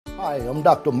Hi, I'm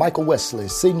Dr. Michael Wesley,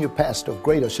 Senior Pastor of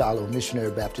Greater Shiloh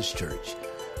Missionary Baptist Church.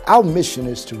 Our mission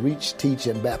is to reach, teach,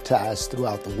 and baptize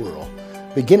throughout the world,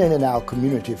 beginning in our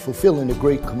community, fulfilling the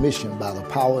Great Commission by the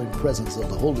power and presence of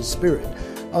the Holy Spirit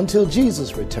until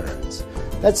Jesus returns.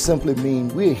 That simply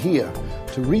means we're here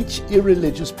to reach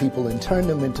irreligious people and turn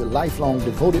them into lifelong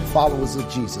devoted followers of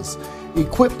Jesus,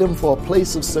 equip them for a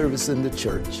place of service in the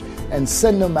church, and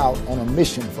send them out on a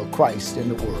mission for Christ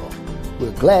in the world. We're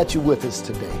glad you're with us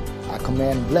today. I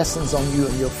command blessings on you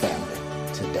and your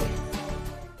family today.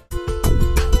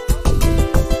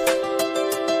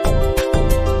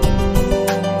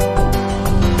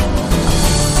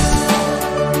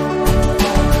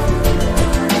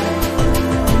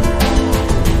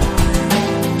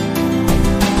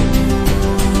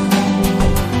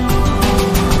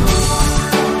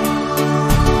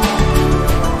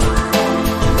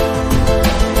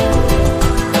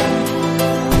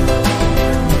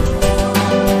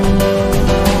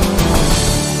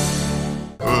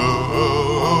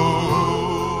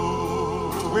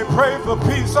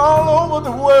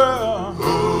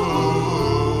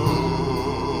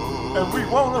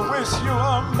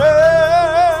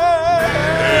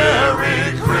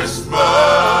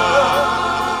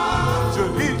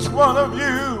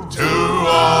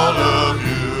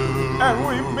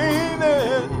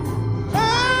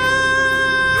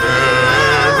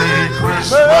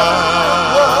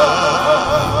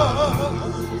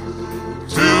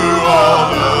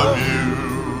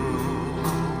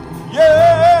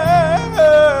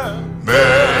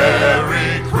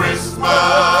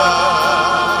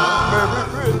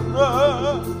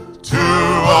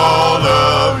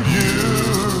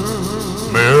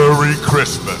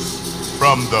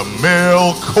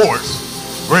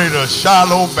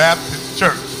 Shiloh Baptist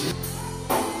Church.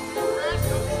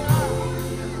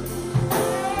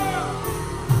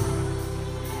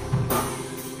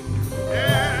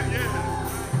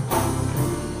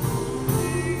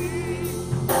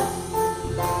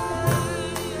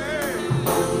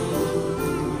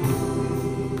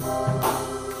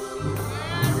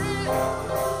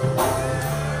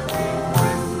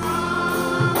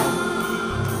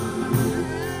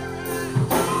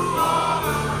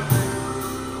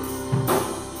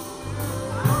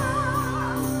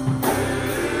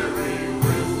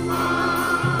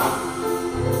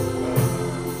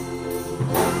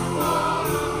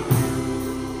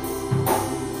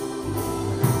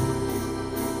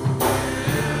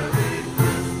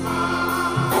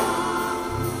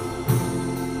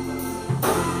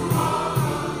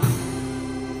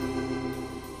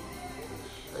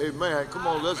 Amen. Come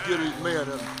on, let's give these men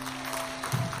a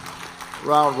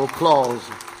round of applause.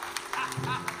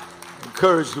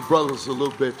 Encourage the brothers a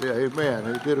little bit there.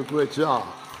 Amen. They did a great job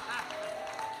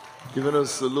giving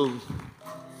us a little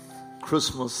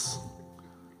Christmas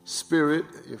spirit,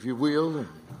 if you will, and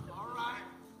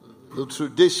a little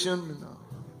tradition.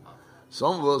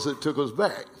 Some of us, it took us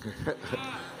back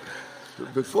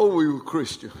before we were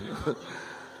Christian.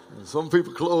 Some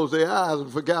people closed their eyes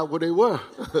and forgot what they were.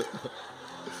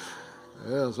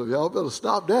 Yeah, so y'all better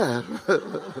stop that.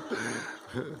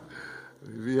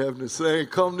 If you having to sing,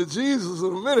 come to Jesus in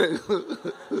a minute.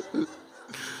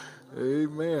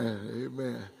 Amen,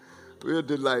 amen. We're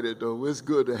delighted, though. It's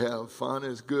good to have fun.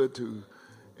 It's good to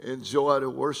enjoy the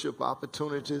worship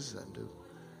opportunities and to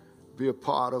be a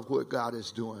part of what God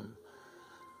is doing.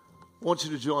 I want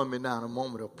you to join me now in a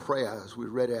moment of prayer as we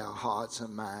ready our hearts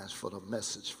and minds for the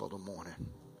message for the morning.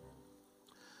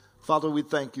 Father, we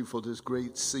thank you for this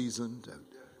great season.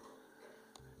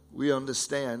 We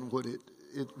understand what it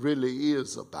really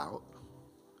is about.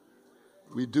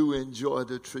 We do enjoy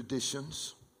the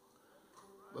traditions,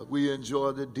 but we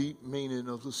enjoy the deep meaning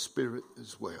of the Spirit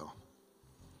as well.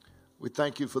 We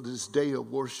thank you for this day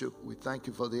of worship. We thank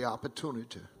you for the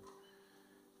opportunity.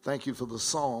 Thank you for the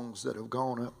songs that have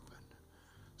gone up, and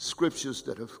scriptures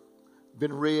that have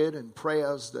been read, and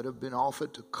prayers that have been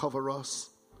offered to cover us.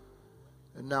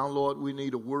 And now, Lord, we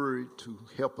need a word to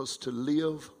help us to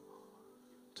live,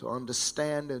 to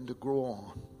understand, and to grow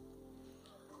on.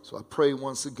 So I pray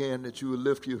once again that you will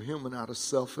lift your human out of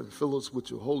self and fill us with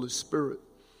your Holy Spirit.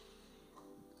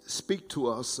 Speak to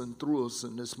us and through us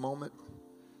in this moment.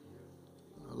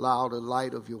 Allow the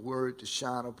light of your word to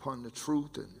shine upon the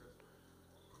truth, and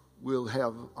we'll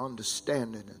have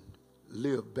understanding and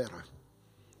live better.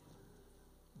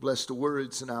 Bless the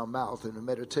words in our mouth and the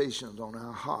meditations on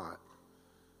our heart,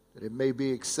 that it may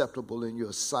be acceptable in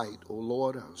your sight, O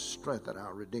Lord, our strength and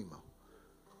our Redeemer.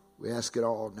 We ask it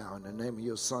all now in the name of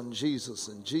your Son, Jesus.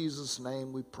 In Jesus'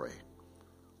 name we pray.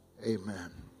 Amen.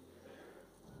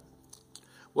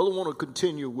 Well, I want to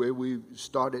continue where we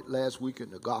started last week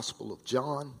in the Gospel of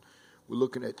John. We're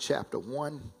looking at chapter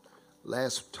 1.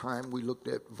 Last time we looked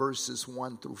at verses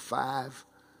 1 through 5.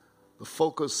 The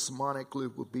focus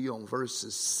monically will be on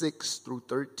verses 6 through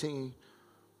 13.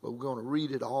 But we're going to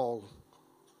read it all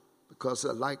because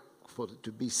I like for it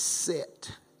to be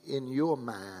set in your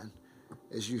mind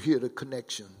as you hear the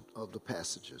connection of the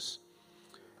passages.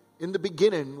 In the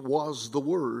beginning was the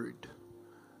Word,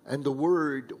 and the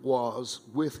Word was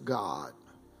with God,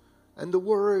 and the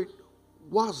Word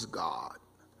was God.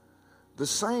 The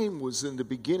same was in the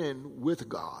beginning with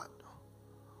God.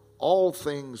 All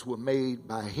things were made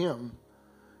by him,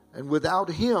 and without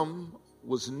him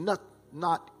was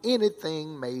not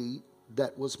anything made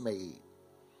that was made.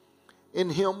 In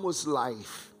him was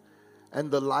life,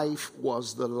 and the life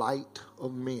was the light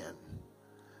of men.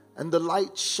 And the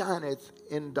light shineth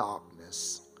in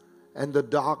darkness, and the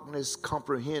darkness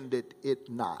comprehended it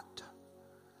not.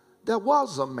 There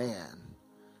was a man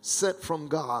sent from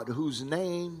God whose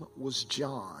name was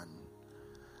John.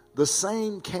 The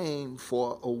same came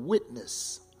for a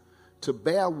witness, to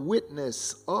bear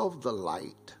witness of the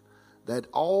light, that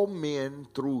all men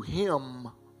through him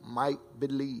might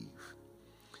believe.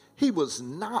 He was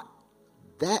not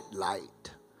that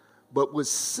light, but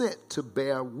was sent to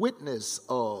bear witness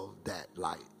of that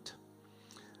light.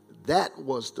 That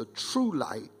was the true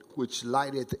light which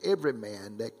lighteth every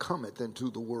man that cometh into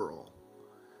the world.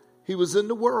 He was in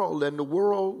the world, and the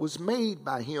world was made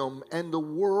by him, and the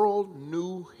world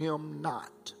knew him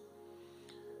not.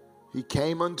 He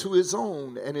came unto his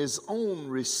own, and his own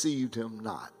received him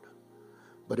not.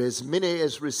 But as many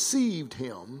as received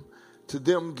him, to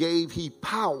them gave he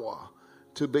power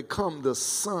to become the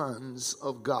sons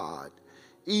of God,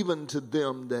 even to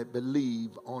them that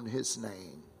believe on his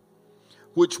name,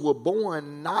 which were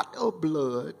born not of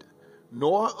blood,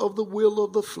 nor of the will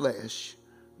of the flesh,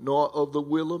 nor of the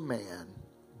will of man,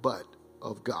 but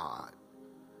of God.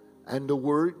 And the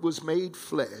Word was made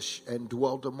flesh and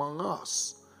dwelt among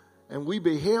us, and we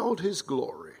beheld his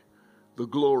glory, the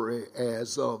glory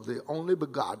as of the only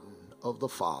begotten of the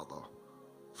Father,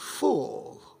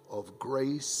 full of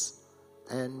grace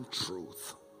and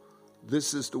truth.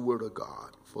 This is the word of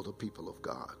God for the people of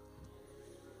God.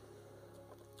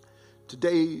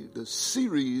 Today, the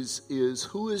series is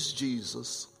Who is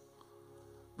Jesus?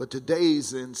 But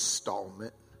today's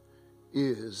installment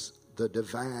is the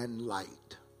divine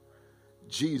light.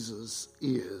 Jesus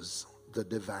is the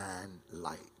divine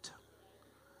light.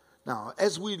 Now,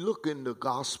 as we look in the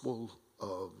Gospel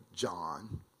of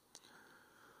John,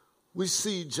 we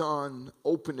see John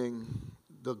opening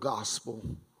the Gospel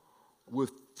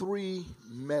with three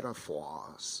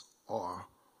metaphors or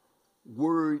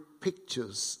word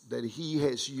pictures that he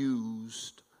has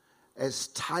used as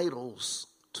titles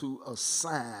to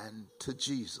assign to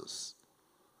Jesus.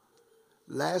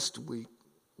 Last week,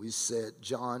 we said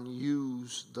John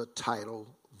used the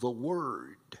title, The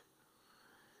Word.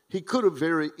 He could have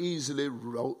very easily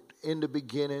wrote, in the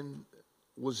beginning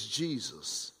was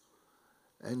Jesus,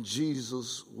 and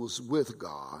Jesus was with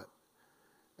God,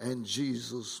 and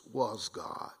Jesus was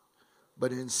God.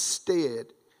 But instead,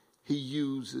 he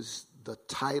uses the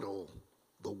title,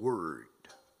 The Word.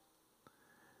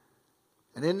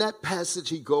 And in that passage,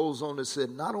 he goes on to say,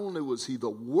 not only was he the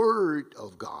Word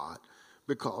of God,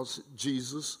 because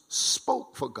Jesus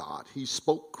spoke for God. He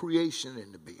spoke creation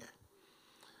into being.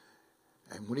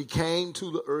 And when he came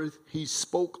to the earth, he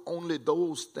spoke only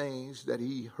those things that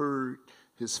he heard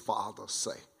his Father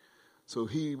say. So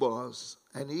he was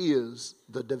and is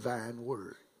the divine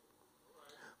Word.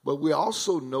 But we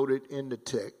also noted in the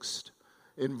text,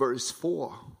 in verse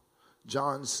 4,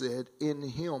 John said, in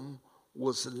him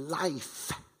was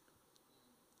life.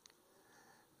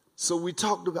 So we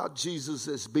talked about Jesus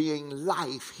as being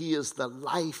life. He is the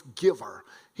life giver.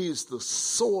 He is the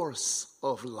source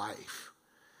of life.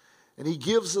 And he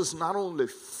gives us not only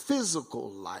physical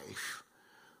life,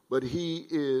 but he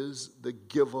is the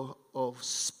giver of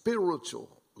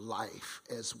spiritual life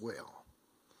as well.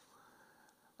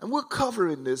 And we're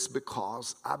covering this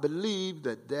because I believe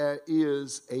that there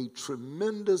is a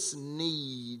tremendous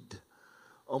need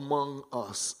among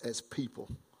us as people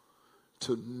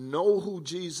to know who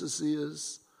Jesus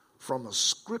is from a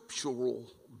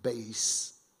scriptural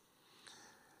base.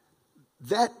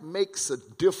 That makes a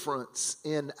difference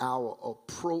in our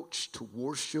approach to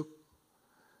worship,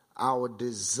 our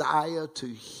desire to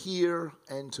hear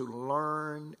and to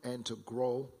learn and to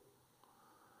grow.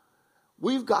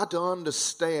 We've got to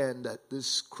understand that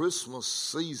this Christmas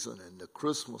season and the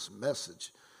Christmas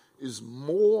message is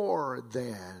more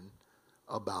than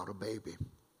about a baby.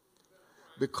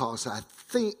 Because I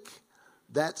think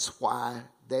that's why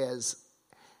there's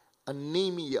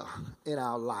anemia in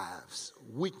our lives,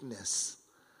 weakness.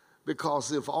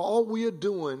 Because if all we are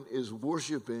doing is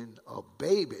worshiping a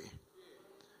baby,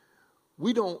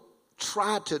 we don't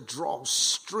try to draw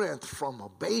strength from a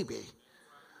baby.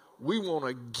 We want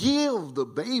to give the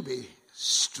baby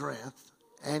strength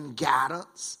and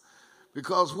guidance,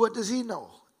 because what does he know?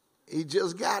 He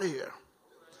just got here.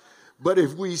 But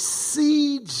if we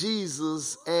see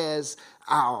Jesus as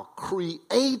our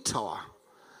creator,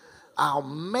 our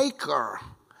maker,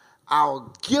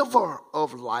 our giver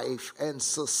of life and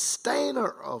sustainer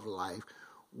of life,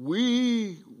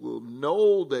 we will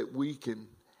know that we can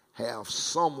have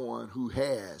someone who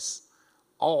has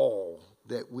all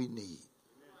that we need.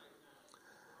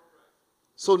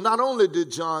 So not only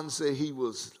did John say he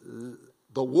was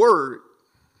the Word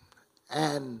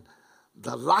and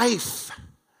the life,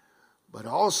 but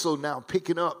also now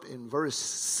picking up in verse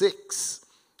 6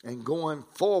 and going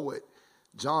forward,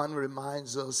 John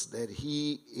reminds us that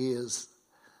he is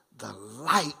the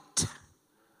light.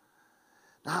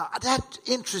 Now, that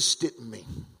interested me,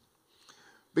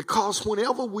 because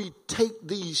whenever we take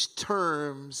these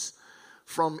terms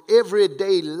from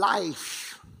everyday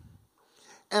life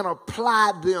and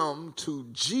apply them to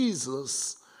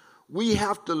Jesus, we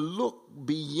have to look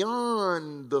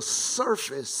beyond the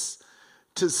surface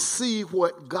to see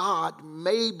what God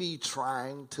may be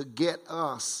trying to get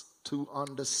us to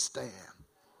understand.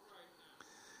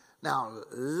 Now,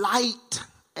 light,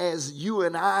 as you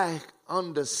and I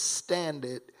understand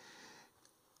it,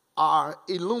 are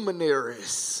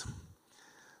illuminaries.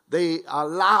 They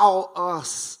allow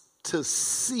us to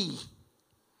see.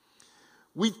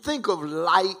 We think of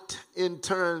light in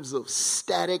terms of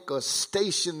static or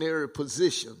stationary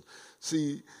position.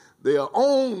 See, they are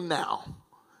on now,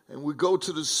 and we go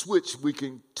to the switch, we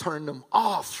can turn them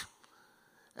off.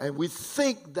 And we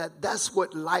think that that's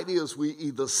what light is. We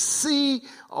either see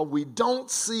or we don't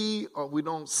see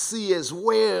as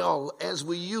well as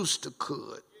we used to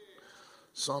could.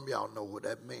 Some of y'all know what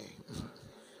that means.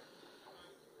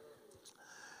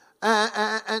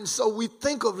 And so we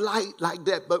think of light like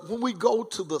that. But when we go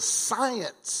to the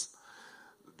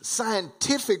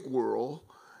scientific world,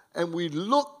 and we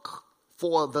look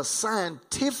for the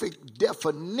scientific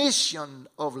definition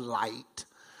of light,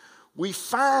 we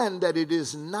find that it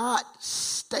is not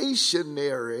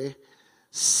stationary,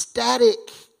 static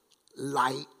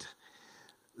light.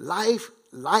 Light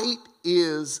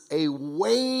is a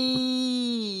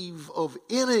wave of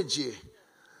energy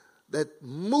that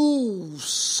moves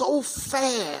so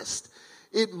fast.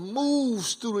 It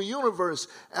moves through the universe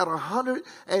at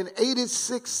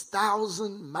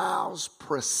 186,000 miles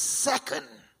per second.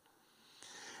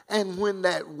 And when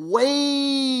that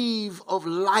wave of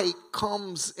light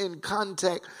comes in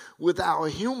contact with our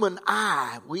human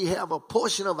eye, we have a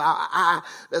portion of our eye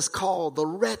that's called the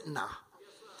retina.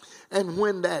 And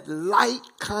when that light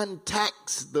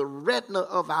contacts the retina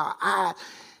of our eye,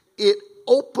 it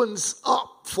opens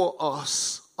up for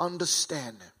us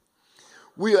understanding.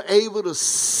 We are able to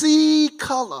see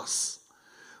colors.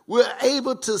 We're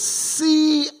able to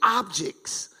see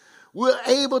objects. We're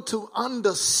able to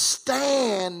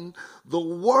understand the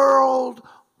world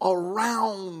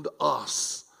around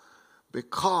us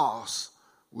because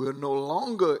we're no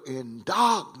longer in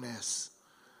darkness,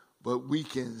 but we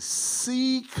can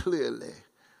see clearly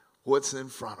what's in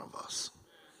front of us.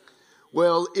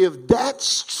 Well, if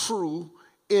that's true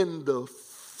in the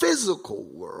physical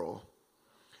world,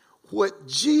 what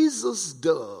Jesus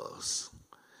does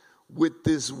with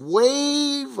this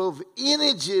wave of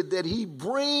energy that he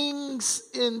brings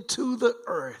into the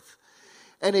earth,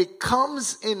 and it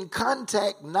comes in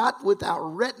contact not with our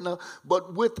retina,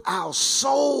 but with our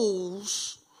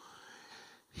souls,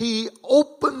 he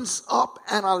opens up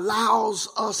and allows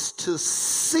us to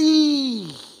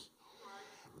see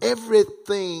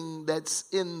everything that's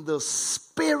in the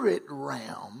spirit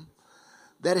realm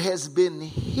that has been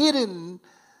hidden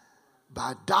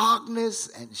by darkness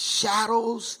and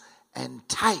shadows and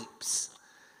types.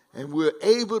 And we're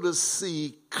able to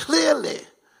see clearly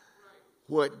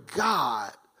what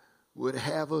God would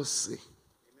have us see.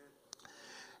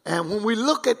 And when we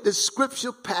look at the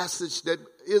scripture passage that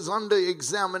is under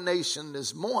examination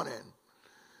this morning,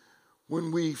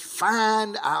 when we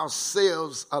find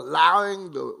ourselves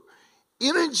allowing the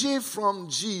energy from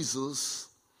Jesus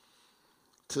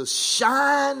to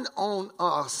shine on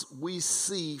us, we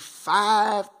see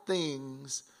 5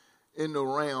 things in the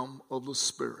realm of the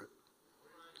Spirit.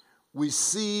 We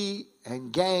see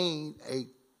and gain a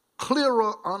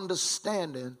clearer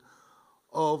understanding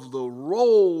of the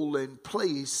role and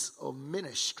place of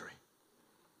ministry.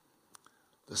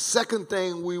 The second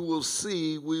thing we will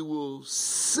see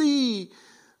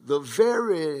the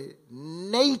very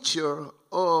nature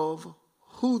of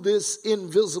who this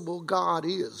invisible God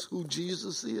is, who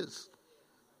Jesus is.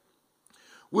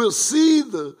 We'll see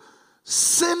the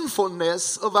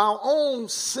sinfulness of our own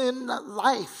sin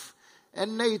life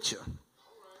and nature.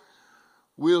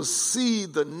 We'll see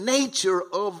the nature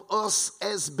of us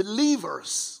as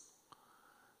believers.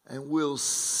 And we'll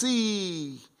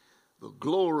see the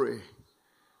glory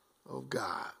of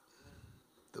God,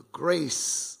 the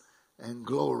grace and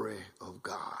glory of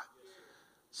God.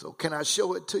 So can I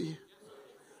show it to you?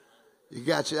 You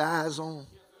got your eyes on?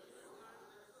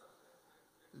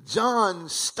 John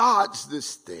starts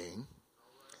this thing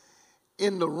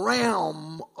in the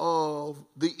realm of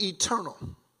the eternal.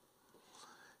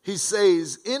 He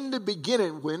says, in the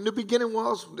beginning, when the beginning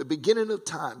was, the beginning of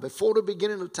time, before the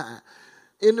beginning of time,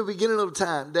 in the beginning of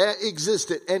time, there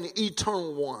existed an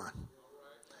eternal one.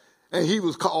 And he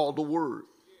was called the Word.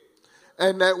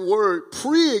 And that Word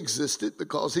pre-existed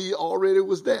because he already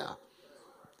was there.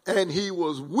 And he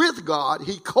was with God.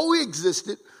 He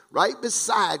coexisted right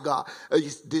beside God. A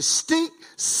distinct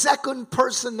second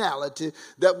personality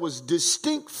that was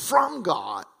distinct from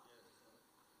God.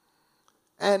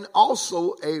 And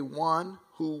also a one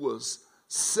who was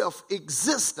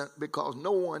self-existent because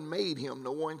no one made him,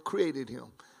 no one created him.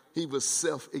 He was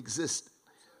self-existent.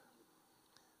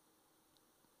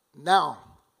 Now,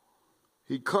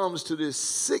 he comes to this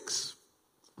 6th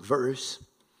verse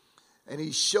and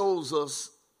he shows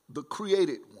us the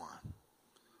created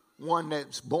one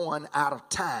that's born out of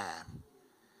time.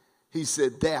 He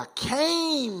said, there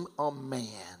came a man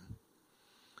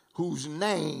whose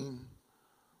name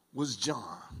was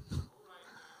John.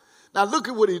 Now look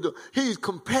at what he does. He's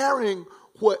comparing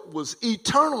what was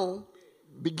eternal.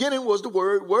 Beginning was the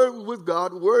Word. Word was with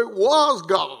God. Word was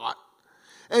God.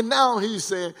 And now he's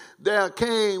saying there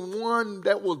came one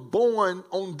that was born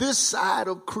on this side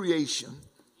of creation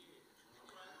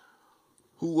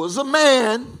who was a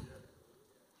man.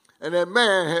 And that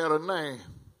man had a name.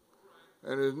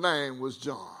 And his name was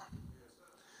John.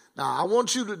 Now I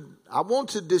want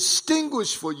to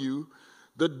distinguish for you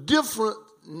the different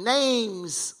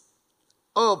names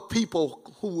of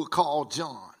people who were called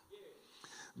John.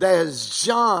 There's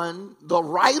John, the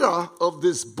writer of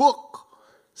this book,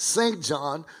 St.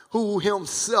 John, who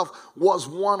himself was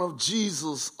one of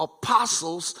Jesus'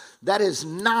 apostles. That is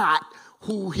not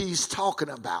who he's talking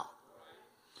about.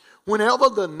 Whenever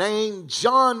the name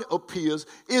John appears,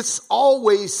 it's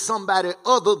always somebody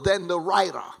other than the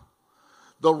writer.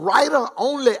 The writer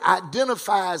only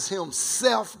identifies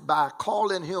himself by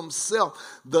calling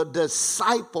himself the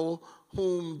disciple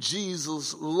whom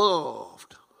Jesus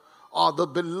loved, or the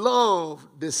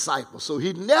beloved disciple. So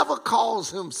he never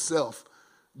calls himself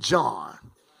John.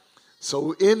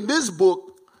 So in this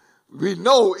book, we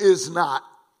know it's not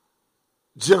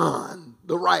John,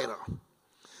 the writer.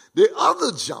 The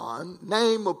other John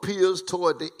name appears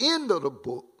toward the end of the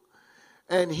book.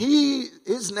 And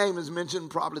his name is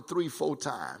mentioned probably 3-4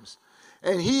 times.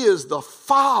 And he is the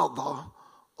father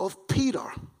of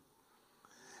Peter.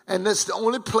 And that's the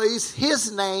only place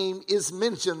his name is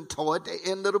mentioned toward the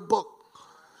end of the book.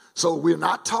 So we're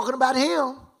not talking about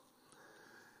him.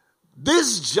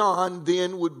 This John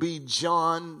then would be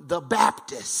John the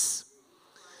Baptist.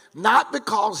 Not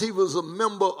because he was a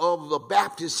member of the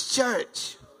Baptist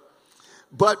church,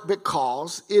 but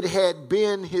because it had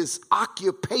been his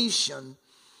occupation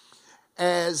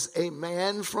as a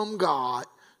man from God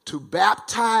to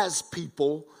baptize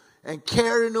people and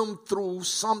carry them through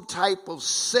some type of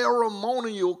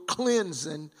ceremonial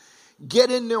cleansing,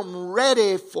 getting them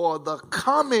ready for the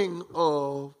coming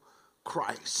of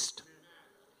Christ.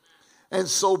 And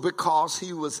so because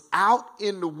he was out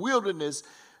in the wilderness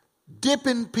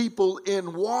dipping people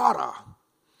in water,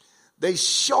 they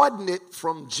shortened it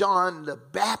from John the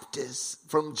Baptist,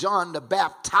 from John the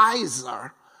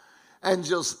Baptizer, and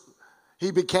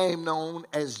he became known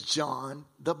as John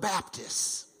the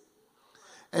Baptist.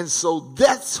 And so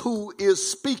that's who is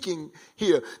speaking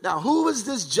here. Now, who is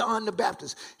this John the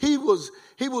Baptist? He was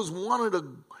one of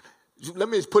the, let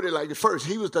me just put it like this first.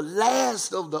 He was the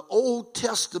last of the Old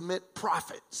Testament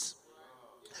prophets.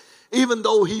 Even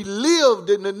though he lived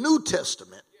in the New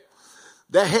Testament,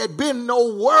 there had been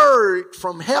no word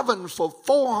from heaven for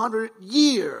 400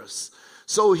 years.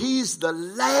 So he's the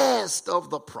last of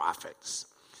the prophets.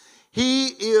 He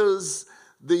is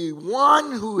the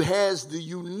one who has the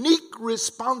unique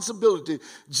responsibility.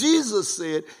 Jesus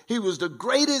said he was the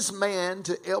greatest man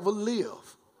to ever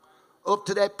live up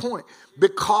to that point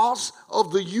because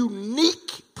of the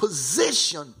unique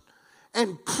position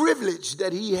and privilege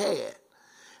that he had.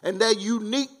 And that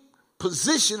unique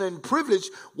position and privilege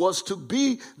was to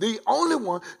be the only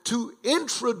one to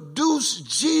introduce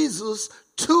Jesus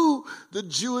to the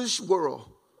Jewish world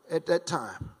at that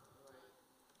time.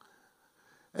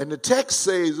 And the text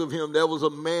says of him, there was a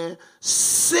man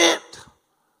sent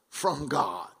from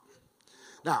God.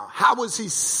 Now, how was he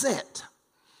sent?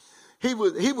 He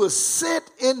was sent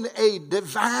in a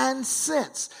divine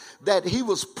sense that he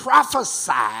was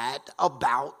prophesied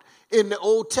about in the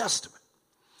Old Testament.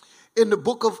 In the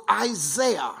book of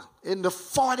Isaiah, in the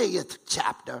 40th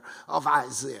chapter of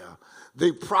Isaiah,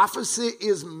 the prophecy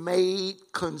is made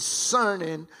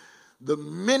concerning the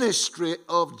ministry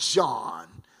of John,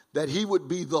 that he would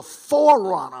be the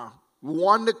forerunner,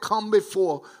 one to come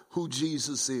before who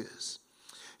Jesus is.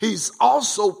 He's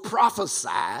also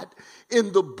prophesied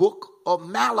in the book of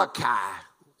Malachi,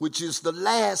 which is the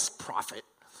last prophet.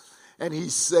 And he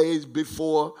says,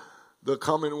 before the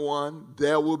coming one,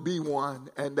 there will be one,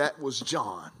 and that was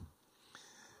John.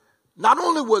 Not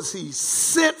only was he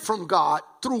sent from God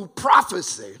through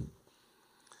prophecy,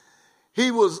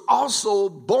 he was also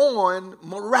born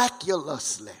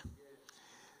miraculously.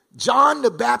 John the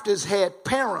Baptist had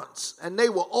parents, and they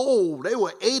were old. They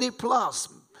were 80 plus.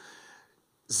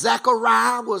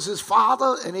 Zechariah was his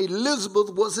father, and Elizabeth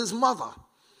was his mother.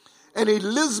 And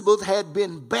Elizabeth had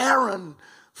been barren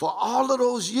for all of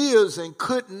those years and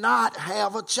could not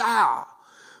have a child.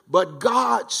 But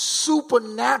God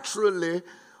supernaturally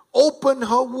opened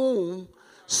her womb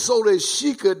so that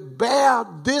she could bear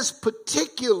this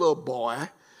particular boy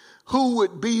who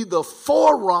would be the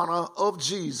forerunner of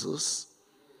Jesus.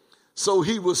 So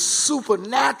he was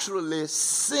supernaturally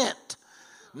sent,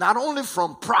 not only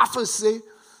from prophecy,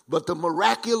 but the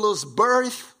miraculous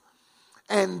birth.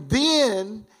 And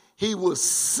then he was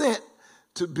sent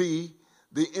to be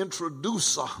the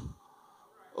introducer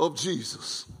of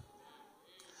Jesus.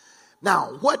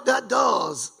 Now, what that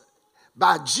does,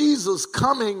 by Jesus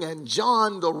coming and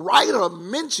John the writer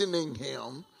mentioning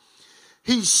him,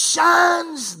 he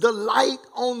shines the light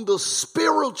on the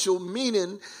spiritual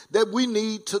meaning that we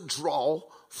need to draw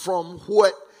from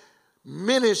what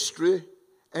ministry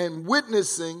and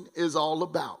witnessing is all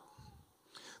about.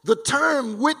 The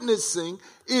term witnessing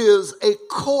is a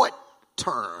court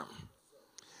term.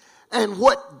 And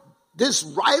what this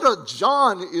writer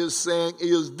John is saying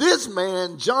is this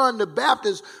man, John the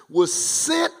Baptist, was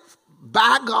sent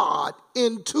by God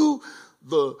into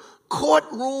the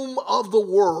courtroom of the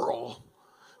world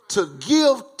to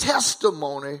give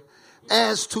testimony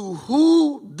as to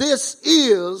who this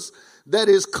is that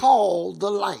is called the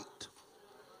light.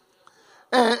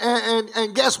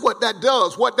 And guess what that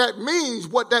does? What that means,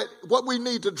 what we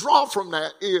need to draw from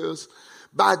that is,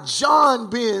 by John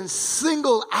being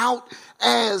singled out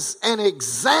as an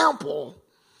example,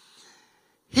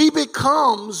 he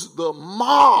becomes the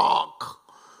mark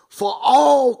for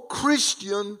all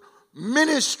Christian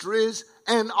ministries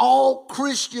and all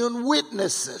Christian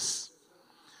witnesses.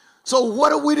 So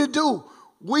what are we to do?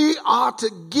 We are to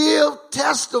give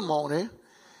testimony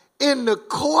in the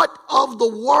court of the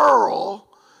world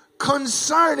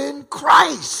concerning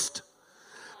Christ.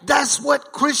 That's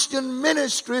what Christian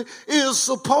ministry is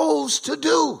supposed to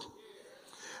do.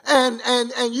 And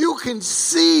you can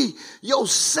see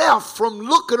yourself from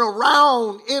looking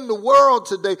around in the world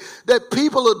today that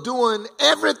people are doing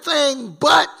everything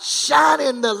but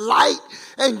shining the light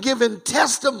and giving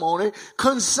testimony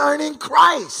concerning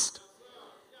Christ.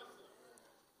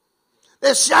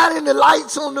 They're shining the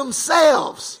lights on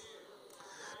themselves.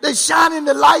 They're shining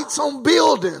the lights on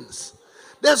buildings.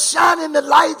 They're shining the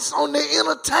lights on the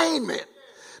entertainment.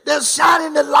 They're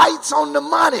shining the lights on the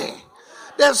money.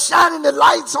 They're shining the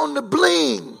lights on the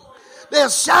bling. They're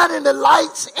shining the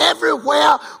lights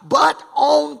everywhere but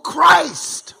on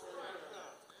Christ.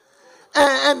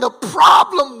 And the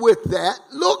problem with that,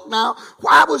 look now,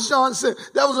 why was John sent?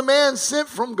 There was a man sent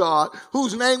from God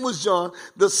whose name was John.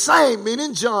 The same,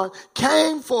 meaning John,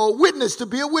 came for a witness, to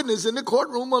be a witness in the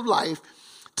courtroom of life,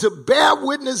 to bear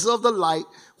witness of the light.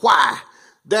 Why?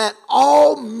 That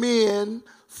all men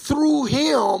through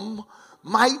him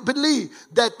might believe.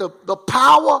 That the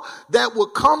power that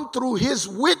would come through his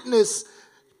witness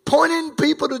pointing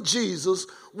people to Jesus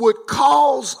would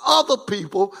cause other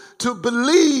people to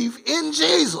believe in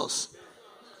Jesus.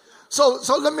 So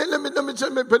let me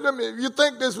if you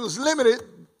think this was limited,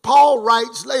 Paul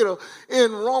writes later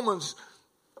in Romans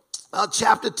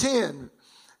chapter 10.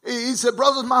 He said,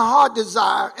 brothers, my heart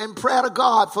desire and prayer to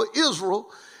God for Israel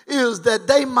is that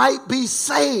they might be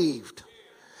saved.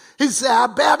 He said, I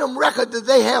bear them record that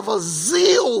they have a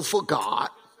zeal for God,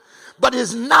 but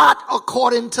is not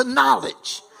according to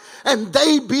knowledge. And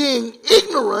they, being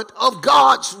ignorant of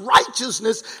God's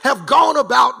righteousness, have gone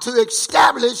about to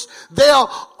establish their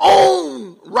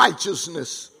own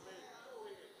righteousness.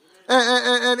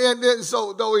 And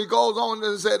so though he goes on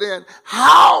and said, then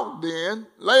how then,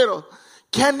 later,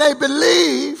 can they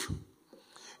believe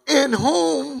in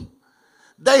whom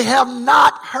they have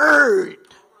not heard?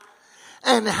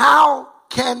 And how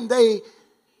can they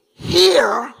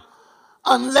hear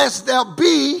unless there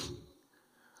be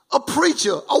a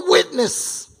preacher, a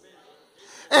witness?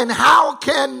 And how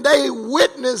can they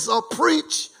witness or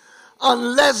preach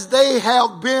unless they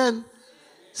have been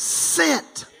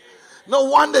sent? No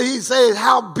wonder he says,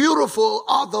 how beautiful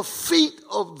are the feet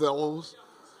of those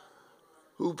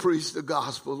who preach the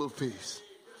gospel of peace.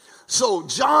 So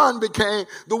John became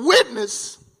the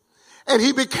witness, and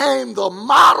he became the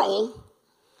model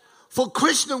for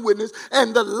Christian witness,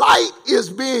 and the light is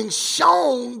being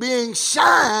shown, being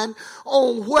shined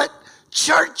on what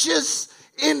churches,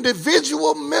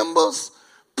 individual members,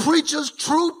 preachers,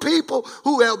 true people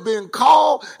who have been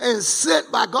called and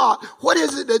sent by God. What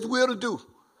is it that we're to do?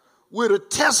 We're to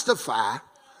testify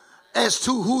as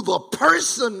to who the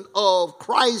person of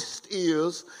Christ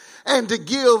is and to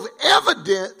give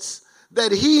evidence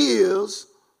that he is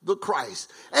the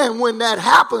Christ. And when that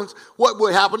happens, what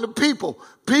will happen to people?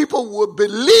 People will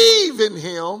believe in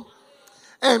him,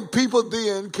 and people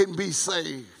then can be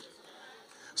saved.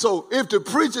 So if the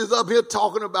preacher's up here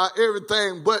talking about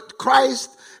everything but Christ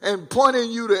and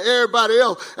pointing you to everybody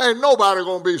else, ain't nobody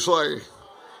gonna be saved.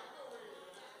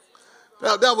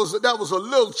 That was a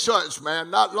little church, man,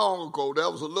 not long ago.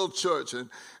 That was a little church,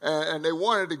 and they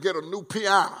wanted to get a new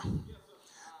piano.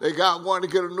 They wanted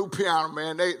to get a new piano,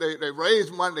 man. They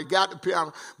raised money, they got the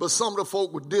piano, but some of the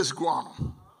folk were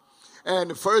disgruntled. And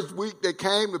the first week they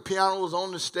came, the piano was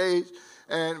on the stage,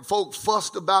 and folks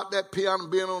fussed about that piano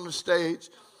being on the stage.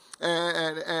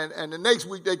 And the next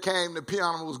week they came, the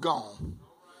piano was gone.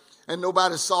 And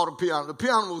nobody saw the piano. The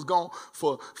piano was gone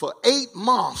for 8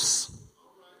 months.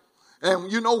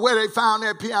 And you know where they found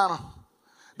that piano?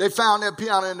 They found that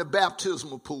piano in the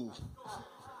baptismal pool.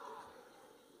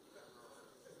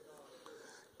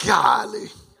 Golly,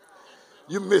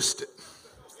 you missed it.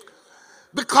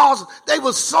 Because they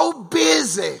were so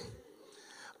busy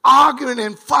arguing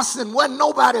and fussing, wasn't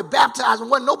nobody baptizing,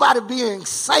 wasn't nobody being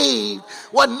saved,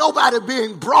 wasn't nobody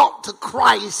being brought to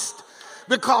Christ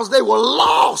because they were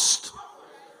lost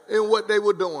in what they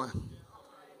were doing.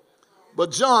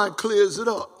 But John clears it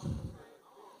up.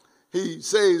 He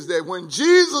says that when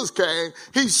Jesus came,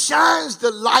 he shines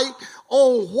the light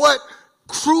on what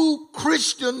true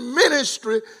Christian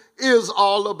ministry is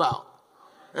all about.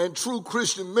 And true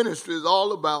Christian ministry is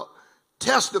all about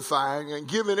testifying and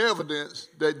giving evidence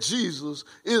that Jesus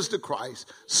is the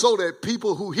Christ, so that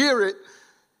people who hear it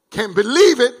can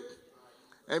believe it,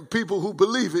 and people who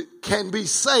believe it can be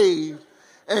saved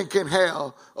and can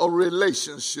have a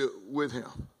relationship with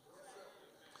him.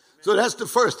 So that's the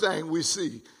first thing we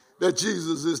see, that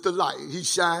Jesus is the light. He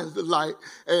shines the light,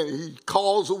 and he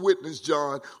calls a witness,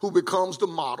 John, who becomes the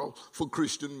model for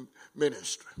Christian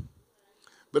ministry.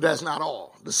 But that's not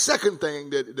all. The second thing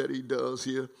that he does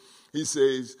here, he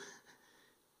says,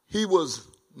 he was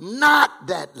not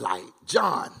that light.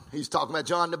 John, he's talking about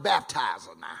John the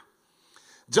Baptizer now.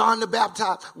 John the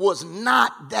Baptizer was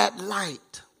not that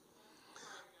light,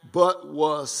 but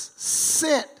was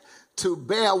sent to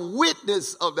bear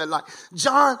witness of that light.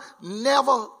 John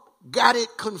never got it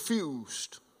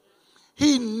confused.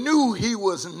 He knew he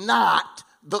was not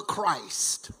the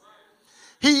Christ.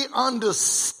 He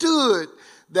understood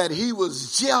that he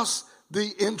was just the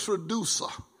introducer.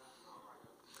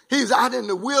 He's out in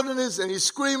the wilderness and he's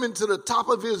screaming to the top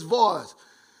of his voice,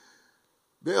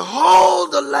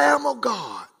 "Behold the Lamb of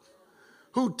God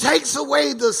who takes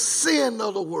away the sin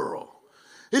of the world."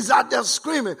 He's out there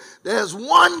screaming, "There's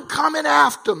one coming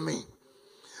after me,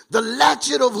 the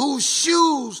latchet of whose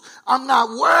shoes I'm not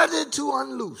worthy to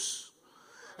unloose.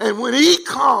 And when he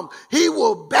comes, he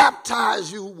will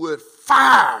baptize you with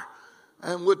fire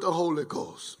and with the Holy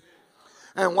Ghost."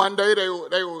 And one day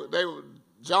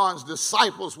John's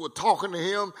disciples were talking to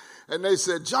him, and they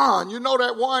said, "John, you know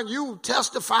that one you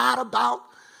testified about?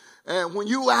 And when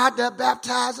you were out there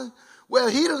baptizing, well,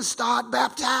 he done start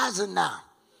baptizing now.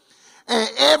 And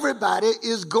everybody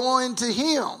is going to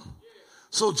him."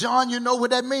 So John, you know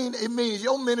what that means? It means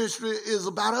your ministry is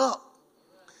about up.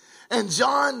 And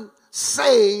John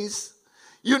says,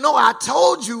 "You know, I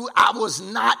told you I was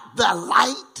not the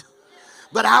light,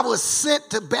 but I was sent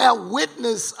to bear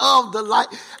witness of the light.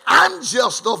 I'm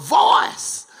just the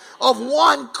voice of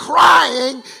one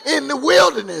crying in the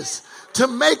wilderness to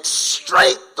make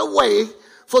straight the way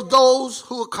for those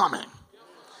who are coming."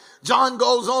 John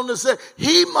goes on to say,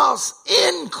 he must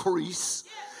increase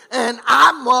and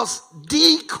I must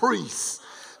decrease.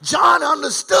 John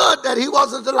understood that he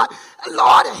wasn't the light.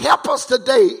 Lord, help us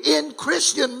today in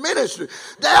Christian ministry.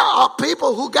 There are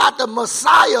people who got the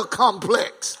Messiah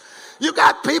complex. You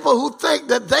got people who think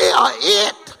that they are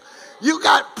it. You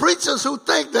got preachers who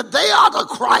think that they are the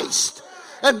Christ,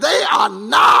 and they are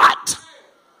not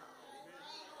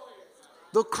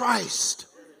the Christ.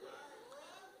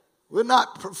 We're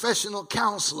not professional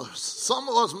counselors. Some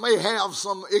of us may have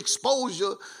some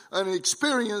exposure and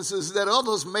experiences that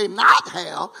others may not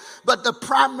have, but the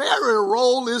primary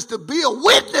role is to be a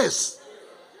witness,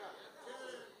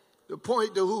 to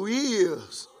point to who he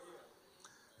is.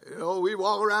 You know, we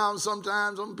walk around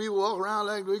sometimes, some people walk around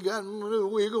like we got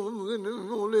wiggles in the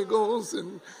Holy Ghost,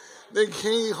 and they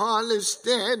can't hardly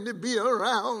stand to be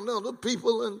around other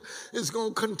people, and it's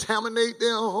going to contaminate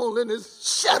their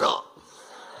holiness. Shut up.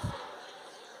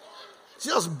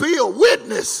 Just be a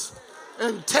witness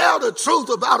and tell the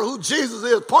truth about who Jesus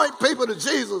is. Point people to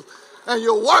Jesus, and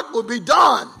your work will be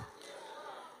done.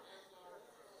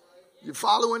 You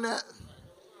following that?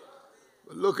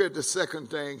 But look at the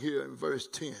second thing here in verse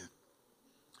 10.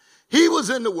 He was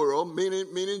in the world,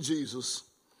 meaning Jesus,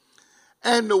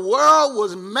 and the world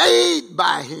was made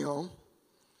by him,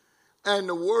 and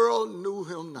the world knew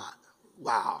him not.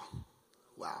 Wow.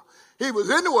 He was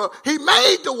in the world. He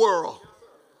made the world.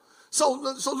 So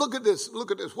look at this.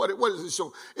 Look at this. What is it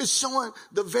showing? It's showing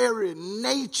the very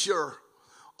nature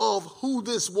of who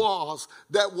this was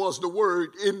that was the Word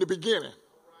in the beginning.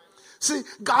 See,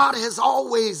 God has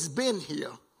always been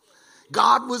here.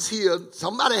 God was here.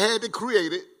 Somebody had to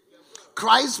create it.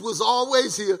 Christ was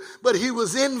always here, but he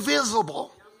was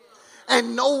invisible.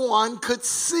 And no one could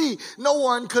see. No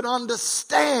one could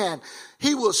understand.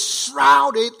 He was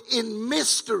shrouded in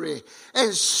mystery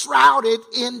and shrouded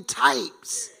in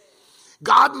types.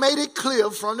 God made it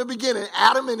clear from the beginning,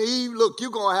 Adam and Eve, look,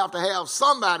 you're going to have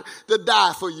somebody to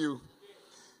die for you.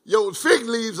 Your fig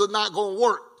leaves are not going to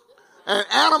work. And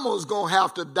animals going to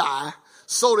have to die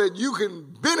so that you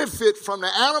can benefit from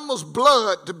the animal's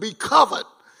blood to be covered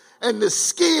and the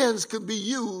skins can be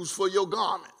used for your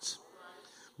garments.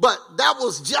 But that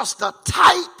was just a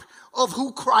type of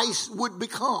who Christ would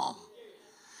become.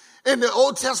 In the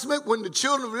Old Testament, when the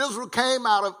children of Israel came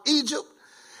out of Egypt,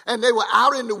 and they were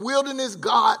out in the wilderness,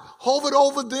 God hovered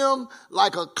over them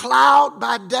like a cloud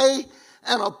by day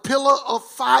and a pillar of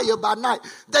fire by night.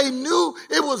 They knew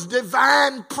it was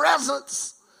divine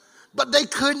presence, but they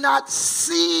could not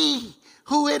see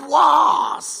who it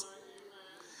was.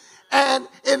 And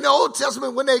in the Old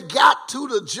Testament, when they got to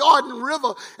the Jordan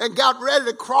River and got ready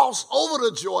to cross over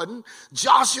the Jordan,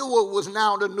 Joshua was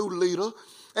now the new leader.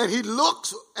 And he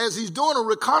looks as he's doing a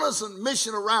reconnaissance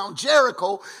mission around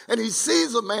Jericho, and he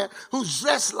sees a man who's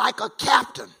dressed like a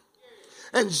captain.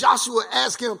 And Joshua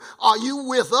asked him, are you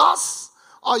with us?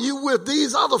 Are you with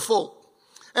these other folk?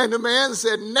 And the man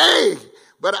said, nay,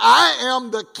 but I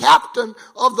am the captain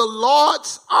of the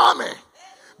Lord's army.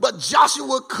 But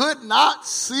Joshua could not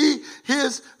see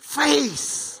his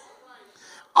face.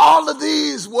 All of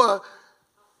these were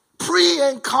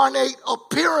pre-incarnate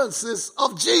appearances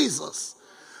of Jesus.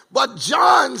 But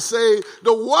John said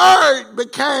the Word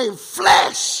became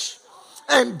flesh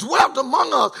and dwelt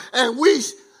among us, and we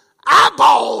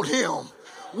eyeballed him.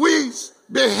 We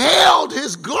beheld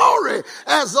his glory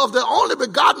as of the only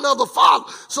begotten of the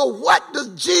Father. So what does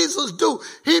Jesus do?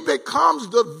 He becomes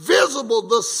the visible,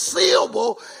 the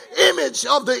seeable image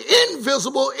of the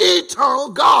invisible, eternal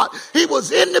God. He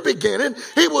was in the beginning.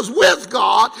 He was with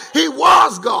God. He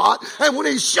was God. And when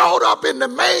he showed up in the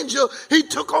manger, he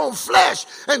took on flesh.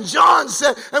 And John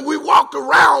said, and we walked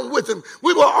around with him.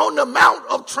 We were on the Mount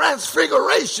of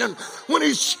Transfiguration when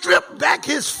he stripped back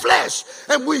his flesh,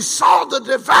 and we saw the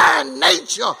divine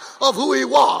nature of who he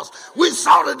was. We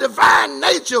saw the divine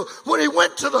nature when he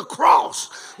went to the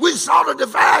cross. We saw the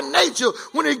divine nature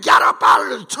when he got up out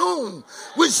of the tomb.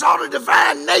 We saw the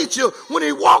divine nature when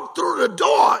he walked through the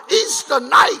door Easter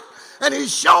night, and he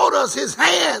showed us his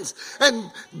hands,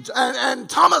 and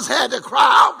Thomas had to cry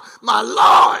out, my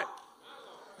Lord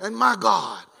and my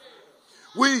God.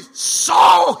 We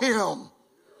saw him.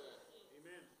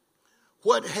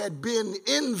 What had been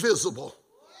invisible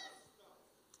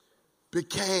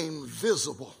became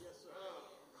visible.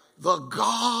 The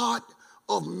God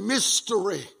of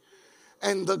mystery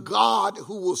and the God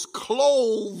who was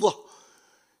clothed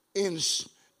in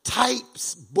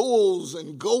types, bulls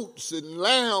and goats and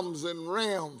lambs and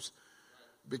rams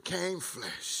became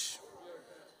flesh.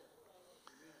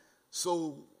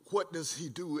 So what does he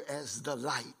do as the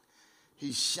light?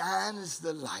 He shines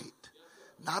the light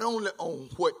not only on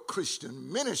what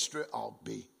Christian ministry ought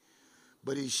to be,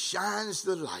 but he shines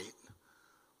the light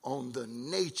on the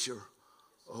nature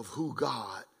of who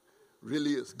God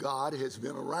really is. God has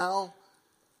been around.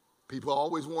 People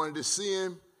always wanted to see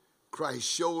him. Christ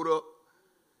showed up,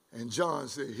 and John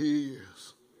said, he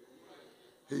is.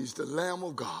 He's the Lamb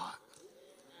of God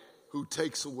who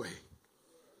takes away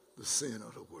the sin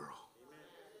of the world.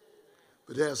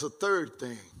 But there's a third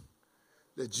thing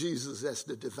that Jesus, as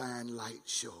the divine light,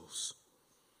 shows.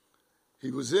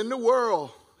 He was in the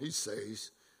world, he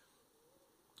says,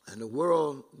 and the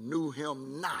world knew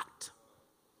him not.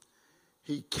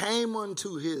 He came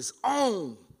unto his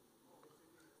own,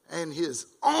 and his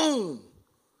own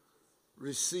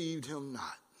received him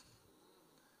not.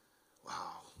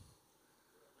 Wow.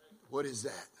 What is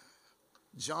that?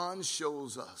 John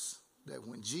shows us that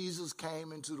when Jesus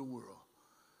came into the world,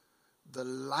 the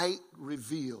light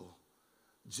revealed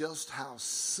just how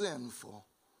sinful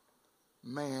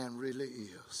man really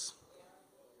is.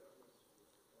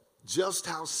 Just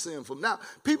how sinful. Now,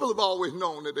 people have always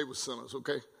known that they were sinners,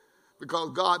 okay? Because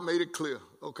God made it clear,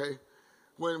 okay?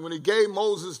 When he gave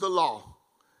Moses the law,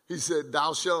 he said,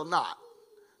 thou shalt not,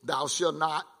 thou shalt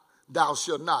not, thou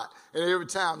shalt not. And every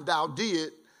time thou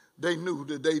did, they knew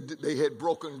that they had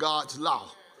broken God's law.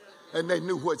 And they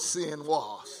knew what sin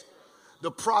was.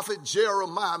 The prophet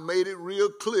Jeremiah made it real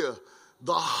clear.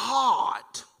 The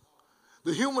heart,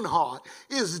 the human heart,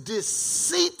 is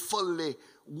deceitfully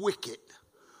wicked.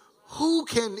 Who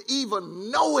can even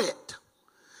know it?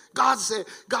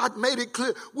 God made it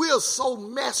clear. We are so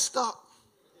messed up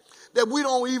that we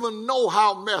don't even know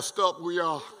how messed up we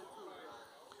are.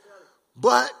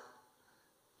 But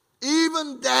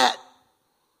even that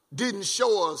didn't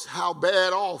show us how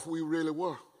bad off we really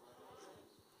were.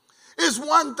 It's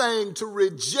one thing to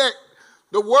reject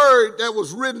the word that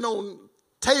was written on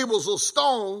tables of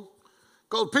stone,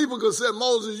 because people could say,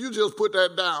 Moses, you just put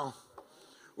that down.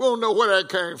 We don't know where that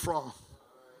came from.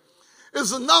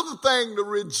 It's another thing to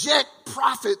reject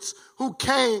prophets who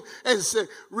came and said,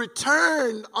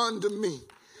 return unto me,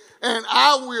 and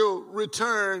I will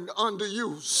return unto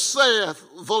you, saith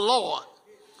the Lord.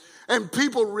 And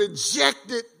people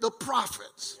rejected the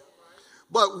prophets.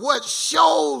 But what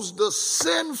shows the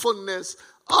sinfulness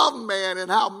of man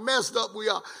and how messed up we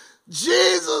are,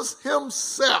 Jesus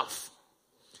himself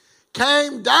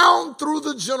came down through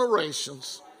the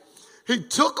generations. He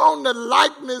took on the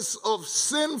likeness of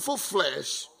sinful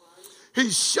flesh. He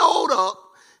showed up.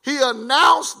 He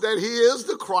announced that he is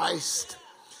the Christ.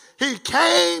 He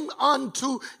came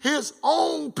unto his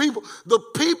own people, the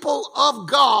people of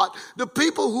God, the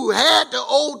people who had the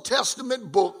Old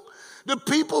Testament book, the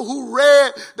people who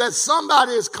read that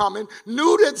somebody is coming,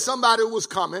 knew that somebody was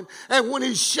coming, and when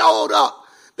he showed up,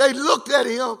 they looked at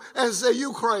him and said,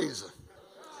 you crazy.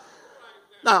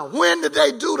 Now, when did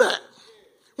they do that?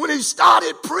 When he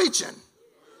started preaching.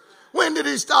 When did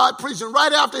he start preaching?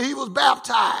 Right after he was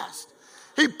baptized.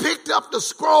 He picked up the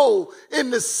scroll in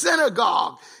the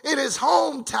synagogue in his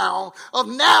hometown of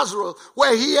Nazareth,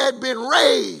 where he had been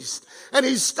raised. And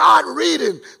he started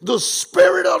reading, the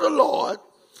Spirit of the Lord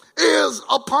is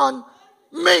upon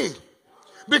me,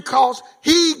 because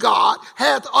he, God,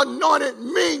 hath anointed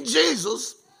me,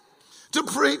 Jesus, to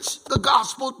preach the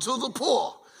gospel to the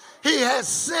poor. He has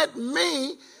sent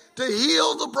me to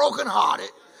heal the brokenhearted,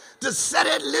 to set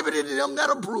at liberty them that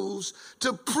are bruised,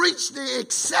 to preach the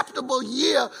acceptable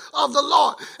year of the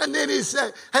Lord. And then he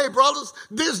said, hey, brothers,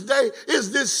 this day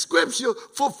is this scripture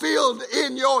fulfilled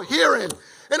in your hearing.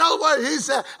 In other words, he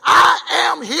said,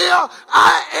 I am here,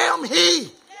 I am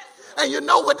he. And you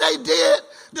know what they did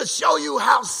to show you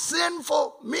how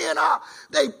sinful men are?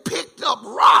 They picked up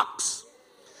rocks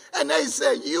and they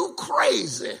said, you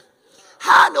crazy.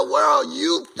 How in the world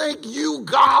you think you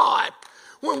God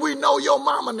when we know your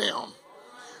mama now?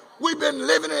 We've been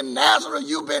living in Nazareth.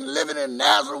 You've been living in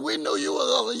Nazareth. We knew you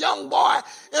was a young boy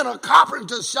in a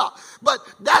carpenter shop. But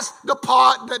that's the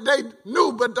part that they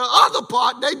knew. But the other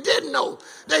part they didn't know.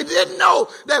 They didn't know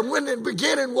that when the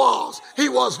beginning was, he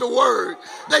was the Word.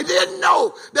 They didn't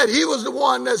know that he was the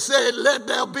one that said, let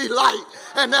there be light.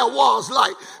 And there was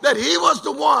light. That he was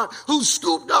the one who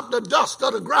scooped up the dust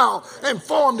of the ground and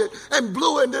formed it and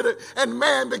blew into it. And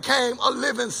man became a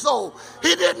living soul.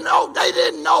 He didn't know. They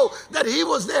didn't know that he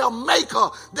was their maker,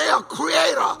 their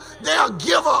creator, their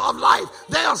giver of life,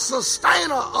 their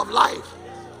sustainer of life.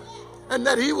 And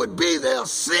that he would be their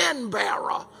sin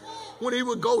bearer when he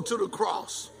would go to the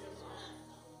cross.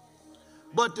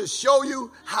 But to show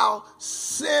you how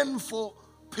sinful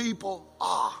people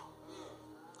are,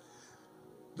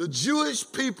 the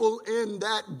Jewish people in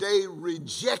that day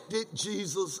rejected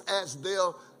Jesus as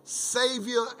their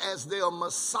Savior, as their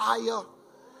Messiah,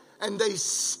 and they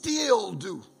still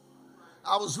do.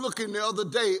 I was looking the other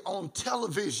day on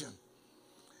television,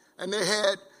 and they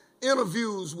had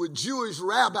interviews with Jewish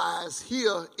rabbis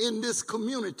here in this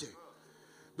community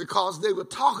because they were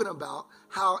talking about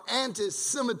how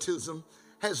anti-Semitism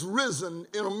has risen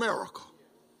in America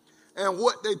and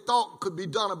what they thought could be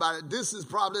done about it. This is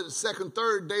probably the second,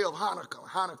 third day of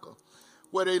Hanukkah,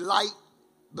 where they light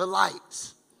the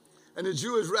lights. And the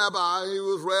Jewish rabbi, he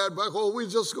was read back, oh, we're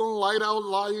just going to light our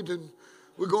light and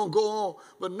we're going to go on.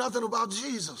 But nothing about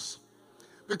Jesus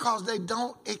because they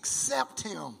don't accept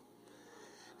him.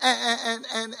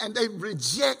 And they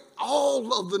reject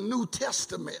all of the New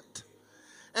Testament.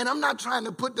 And I'm not trying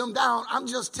to put them down. I'm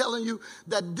just telling you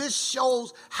that this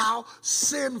shows how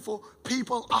sinful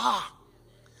people are.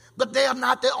 But they are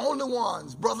not the only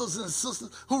ones, brothers and sisters,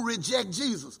 who reject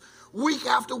Jesus. Week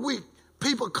after week,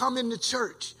 people come into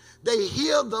church. They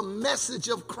hear the message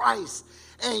of Christ,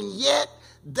 and yet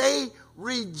they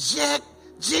reject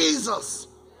Jesus.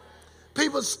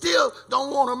 People still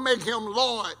don't want to make him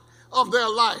Lord of their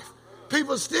life.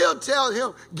 People still tell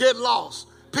him, get lost.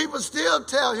 People still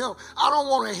tell him, I don't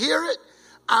want to hear it.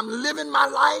 I'm living my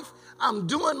life. I'm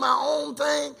doing my own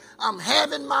thing. I'm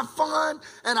having my fun.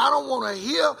 And I don't want to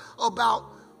hear about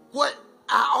what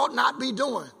I ought not be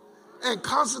doing. And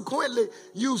consequently,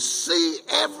 you see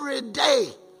every day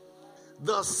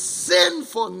the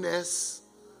sinfulness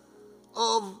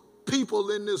of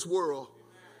people in this world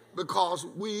because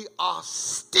we are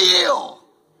still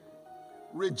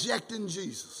rejecting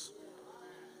Jesus.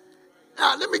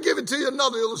 Now, let me give it to you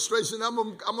another illustration. I'm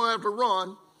going to have to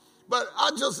run. But I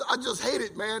just hate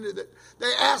it, man.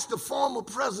 They asked the former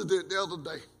president the other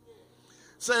day,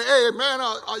 say, hey, man,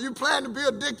 are you planning to be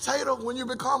a dictator when you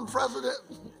become president?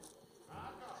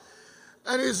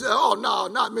 And he said, oh, no,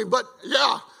 not me. But,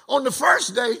 yeah, on the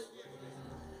first day.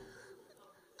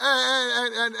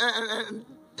 And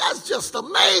that's just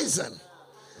amazing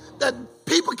that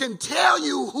people can tell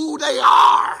you who they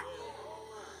are.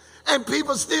 And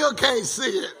people still can't see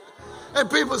it. And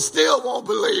people still won't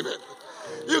believe it.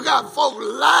 You got folk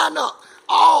lined up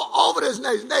all over this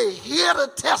nation. They hear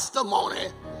the testimony.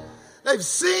 They've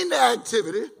seen the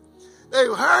activity.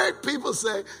 They've heard people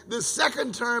say the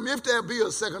second term, if there be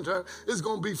a second term, is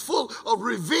going to be full of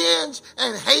revenge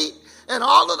and hate and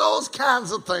all of those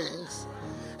kinds of things.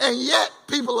 And yet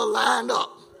people are lined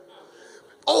up.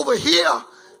 Over here,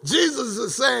 Jesus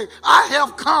is saying, I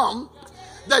have come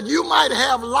that you might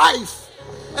have life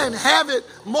and have it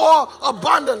more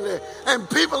abundantly. And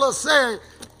people are saying,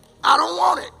 I don't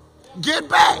want it. Get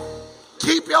back.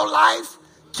 Keep your life.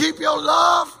 Keep your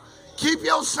love. Keep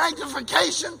your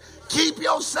sanctification. Keep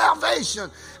your salvation.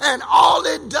 And all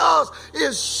it does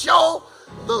is show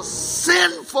the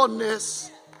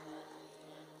sinfulness,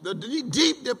 the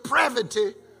deep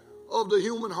depravity of the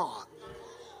human heart.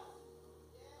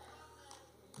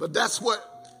 But that's what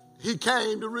he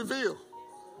came to reveal.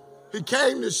 He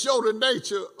came to show the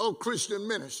nature of Christian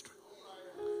ministry.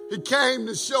 He came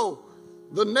to show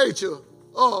the nature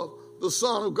of the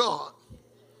Son of God.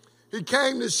 He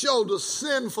came to show the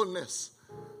sinfulness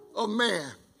of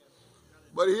man.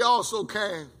 But he also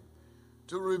came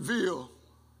to reveal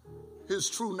his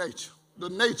true nature, the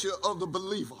nature of the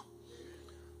believer.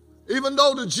 Even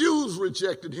though the Jews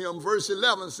rejected him, verse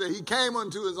 11 said he came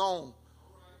unto his own,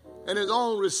 and his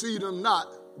own received him not.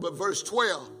 But verse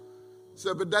 12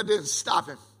 said, but that didn't stop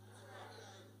him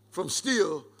from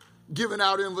still giving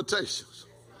out invitations.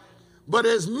 But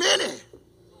as many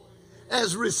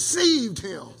as received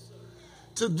him,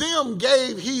 to them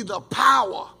gave he the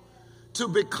power to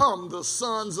become the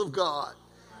sons of God,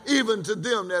 even to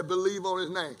them that believe on his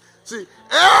name. See,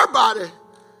 everybody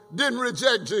didn't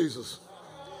reject Jesus.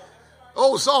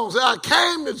 Old song said, I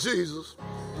came to Jesus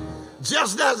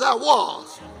just as I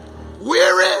was,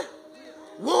 weary,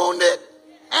 wounded,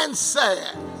 and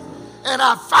sad. And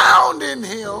I found in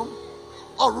him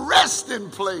a resting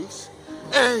place,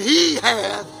 and he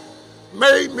hath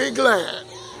made me glad.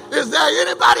 Is there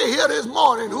anybody here this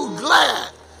morning who's glad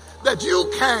that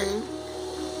you came?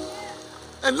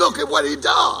 And look at what he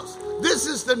does. This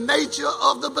is the nature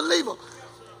of the believer.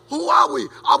 Who are we?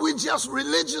 Are we just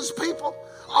religious people?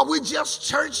 Are we just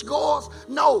churchgoers?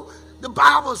 No. The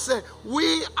Bible said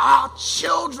we are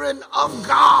children of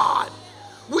God.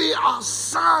 We are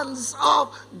sons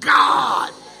of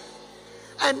God.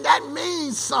 And that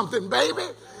means something, baby.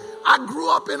 I grew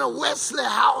up in a Wesley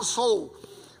household.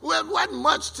 Well, it wasn't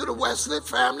much to the Wesley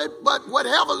family, but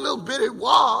whatever little bit it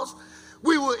was,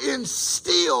 we were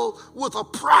instilled with a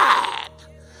pride.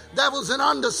 That was an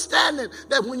understanding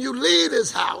that when you leave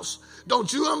this house,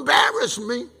 don't you embarrass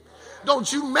me.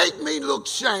 Don't you make me look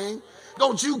shame.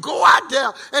 Don't you go out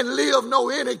there and live no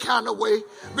any kind of way,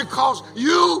 because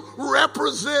you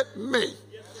represent me.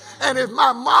 And if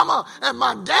my mama and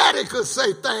my daddy could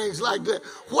say things like that,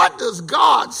 what does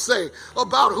God say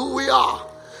about who we are?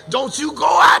 Don't you go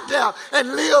out there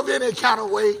and live any kind of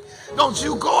way. Don't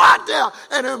you go out there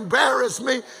and embarrass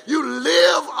me. You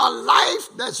live a life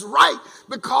that's right,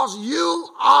 because you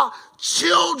are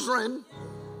children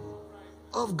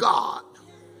of God.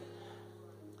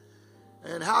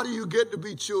 And how do you get to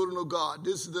be children of God?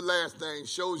 This is the last thing.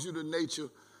 Shows you the nature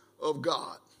of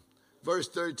God. Verse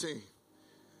 13.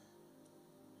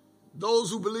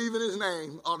 Those who believe in his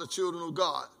name are the children of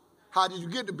God. How did you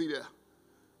get to be there?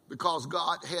 Because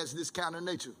God has this kind of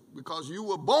nature. Because you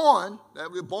were born,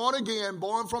 that we're born again,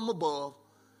 born from above,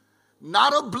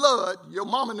 not of blood. Your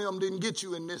mama and them didn't get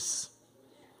you in this.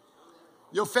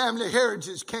 Your family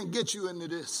heritage can't get you into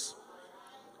this.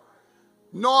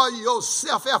 Nor your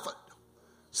self-effort.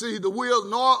 See, the will,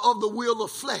 nor of the will of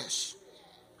flesh,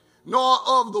 nor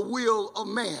of the will of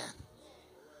man,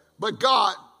 but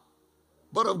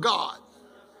of God.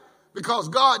 Because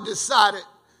God decided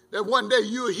that one day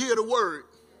you'll hear the word,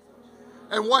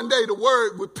 and one day the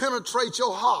word would penetrate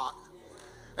your heart,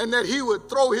 and that he would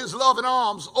throw his loving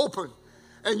arms open,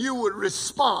 and you would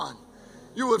respond.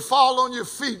 You would fall on your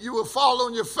feet, you would fall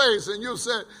on your face, and you'll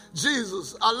say,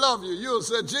 Jesus, I love you. You'll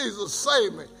say, Jesus,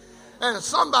 save me. And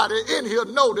somebody in here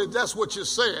know that that's what you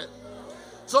said.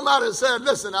 Somebody said,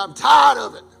 listen, I'm tired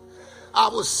of it. I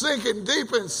was sinking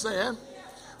deep in sin,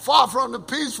 far from the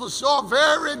peaceful shore,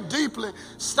 very deeply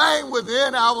stained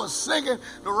within. I was sinking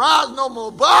to rise no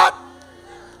more. But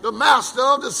the master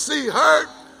of the sea heard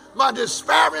my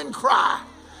despairing cry,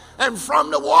 and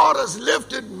from the waters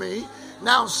lifted me.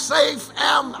 Now safe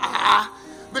am I,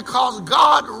 because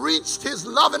God reached his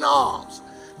loving arms.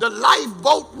 The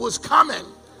lifeboat was coming,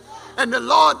 and the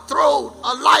Lord threw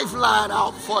a lifeline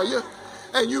out for you,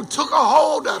 and you took a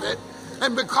hold of it.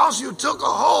 And because you took a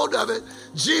hold of it,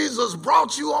 Jesus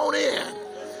brought you on in.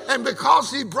 And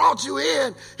because he brought you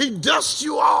in, he dusted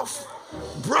you off,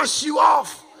 brushed you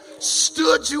off,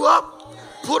 stood you up,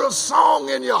 put a song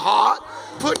in your heart,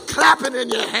 put clapping in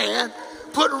your hand,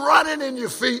 put running in your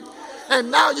feet,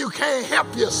 and now you can't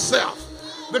help yourself,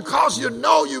 because you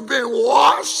know you've been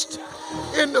washed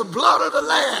in the blood of the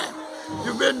Lamb.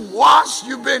 You've been washed,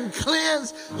 you've been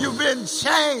cleansed, you've been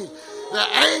changed. The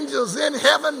angels in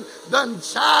heaven done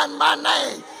shine my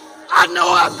name. I know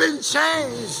I've been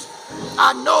changed.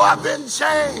 I know I've been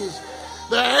changed.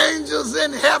 The angels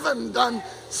in heaven done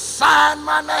sign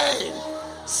my name.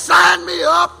 Sign me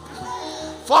up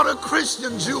for the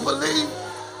Christian Jubilee.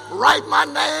 Write my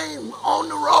name on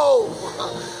the roll.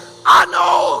 I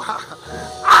know.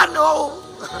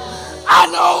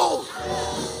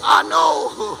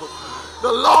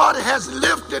 The Lord has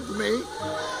lifted me,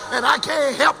 and I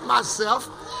can't help myself.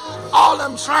 All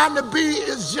I'm trying to be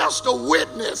is just a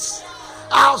witness.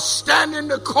 I'll stand in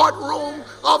the courtroom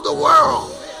of the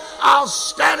world. I'll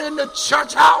stand in the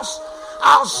church house.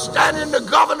 I'll stand in the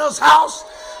governor's house.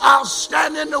 I'll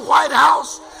stand in the White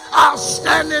House. I'll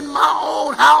stand in my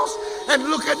own house and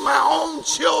look at my own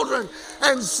children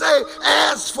and say,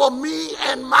 as for me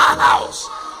and my house,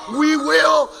 we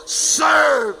will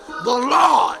serve the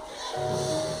Lord.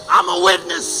 I'm a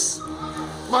witness.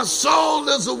 My soul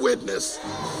is a witness.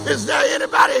 Is there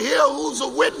anybody here who's a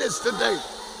witness today?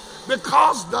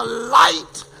 Because the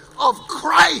light of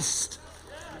Christ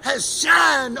has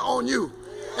shined on you.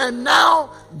 And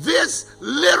now this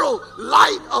little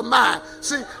light of mine.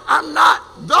 See, I'm not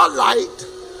the light.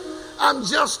 I'm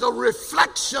just a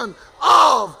reflection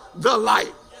of the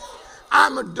light.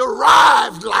 I'm a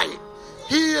derived light.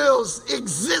 He is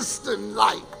existing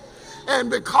light. And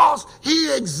because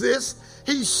he exists,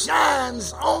 he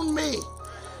shines on me.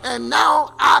 And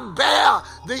now I bear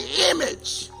the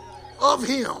image of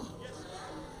him.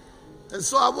 And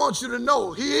so I want you to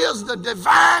know he is the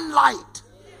divine light.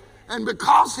 And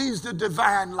because he's the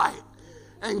divine light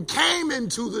and came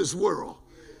into this world,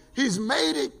 he's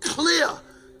made it clear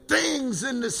things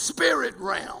in the spirit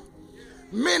realm.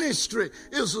 Ministry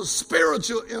is a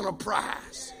spiritual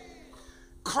enterprise.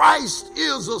 Christ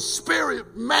is a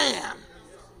spirit man.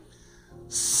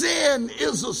 Sin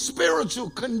is a spiritual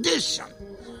condition.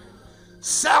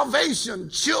 Salvation,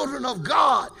 children of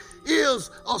God, is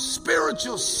a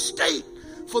spiritual state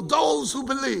for those who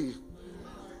believe.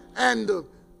 And the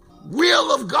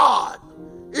will of God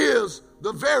is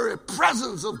the very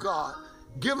presence of God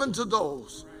given to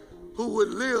those who would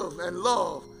live and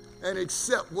love and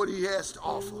accept what he has to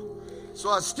offer. So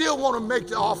I still want to make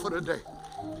the offer today.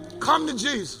 Come to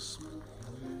Jesus.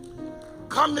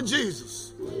 Come to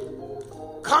Jesus.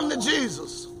 Come to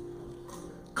Jesus.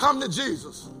 Come to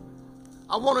Jesus.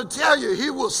 I want to tell you, he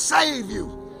will save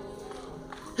you.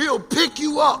 He'll pick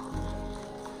you up.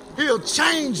 He'll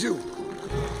change you.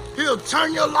 He'll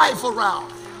turn your life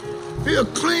around. He'll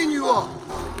clean you up.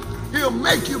 He'll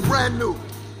make you brand new.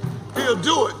 He'll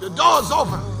do it. The door's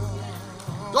open.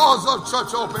 Doors of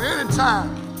church open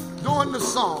anytime during the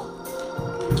song.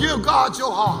 Give God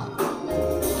your heart.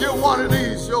 Give one of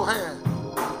these your hand.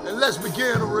 And let's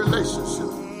begin a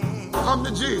relationship. Come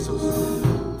to Jesus.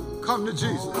 Come to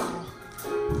Jesus.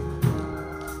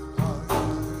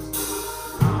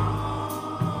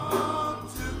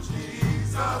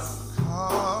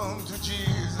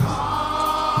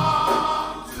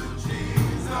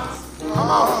 Come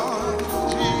on.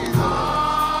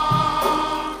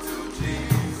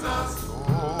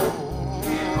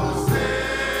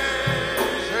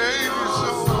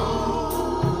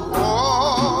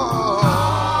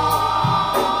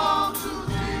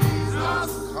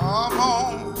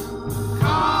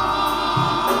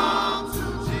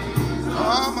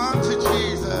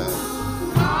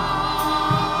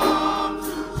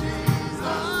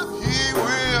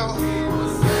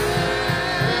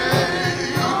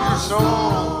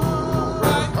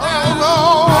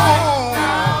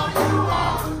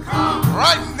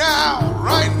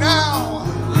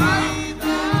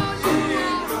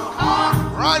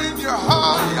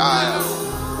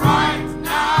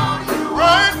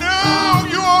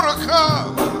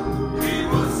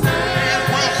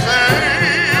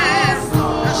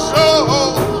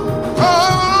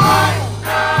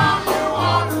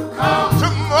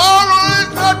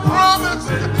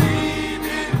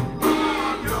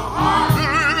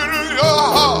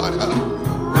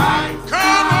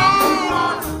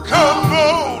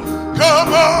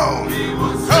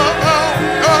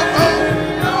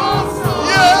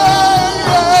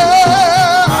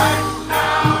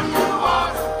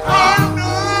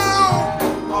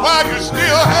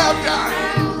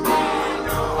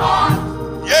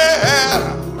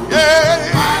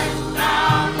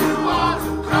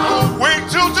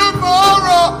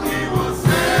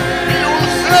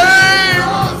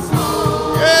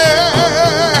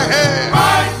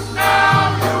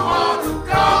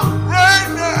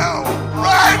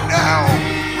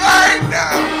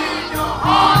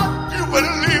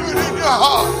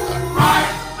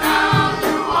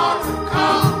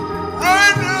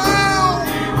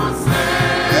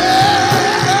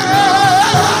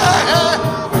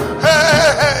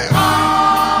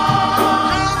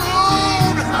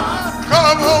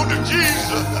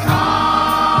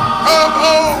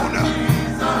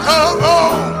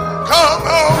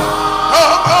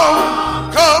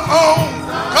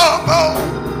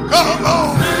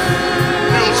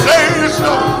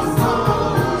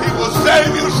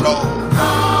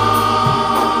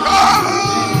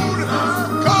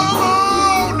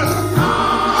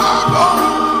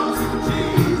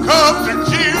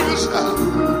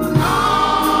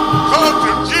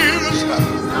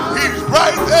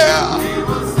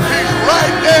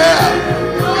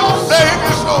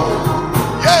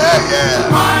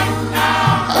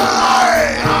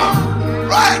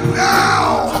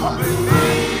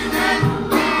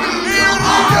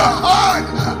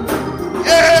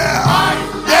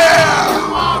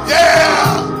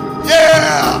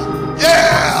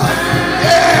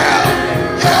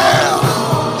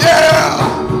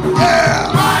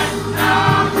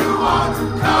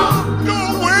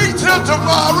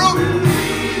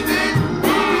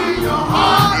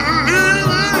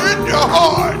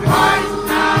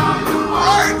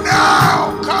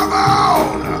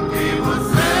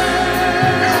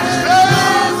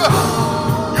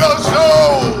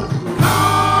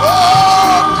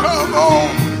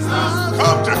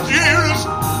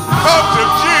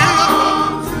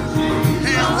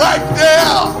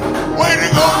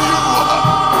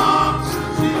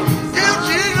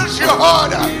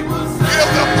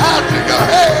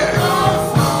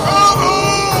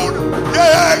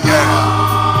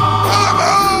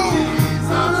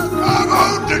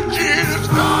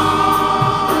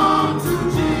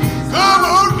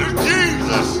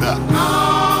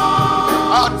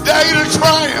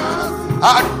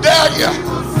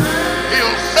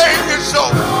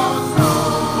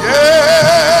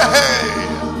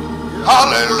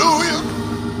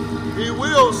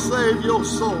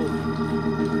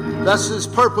 That's his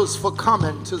purpose for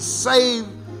coming, to save,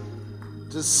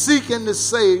 to seek and to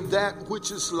save that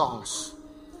which is lost.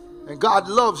 And God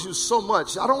loves you so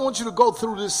much. I don't want you to go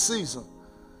through this season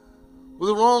with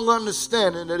the wrong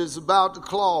understanding that it's about the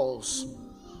claws,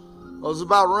 or it's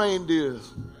about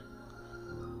reindeers,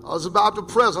 or it's about the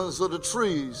presence of the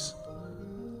trees,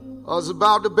 or it's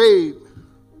about the babe.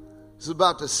 It's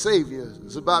about the Savior.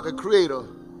 It's about the Creator.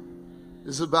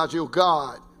 It's about your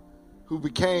God who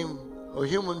became a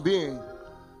human being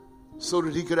so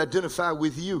that he could identify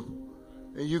with you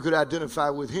and you could identify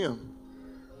with him.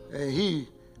 And he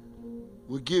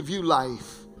will give you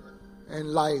life and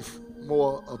life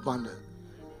more abundant.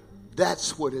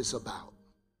 That's what it's about.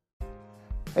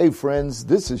 Hey friends,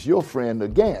 this is your friend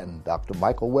again, Dr.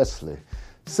 Michael Wesley,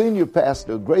 Senior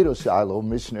Pastor of Greater Shiloh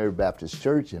Missionary Baptist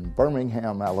Church in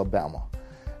Birmingham, Alabama.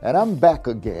 And I'm back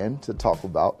again to talk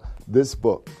about this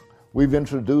book. We've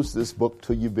introduced this book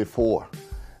to you before,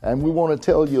 and we want to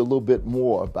tell you a little bit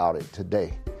more about it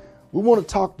today. We want to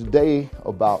talk today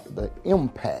about the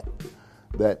impact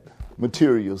that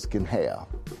materials can have.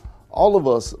 All of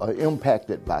us are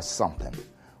impacted by something.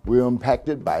 We're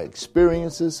impacted by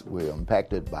experiences. We're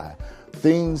impacted by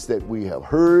things that we have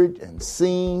heard and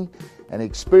seen and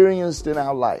experienced in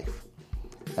our life.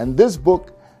 And this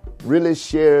book really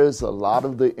shares a lot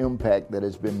of the impact that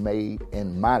has been made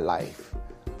in my life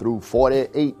through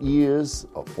 48 years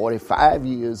or 45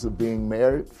 years of being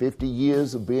married, 50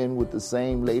 years of being with the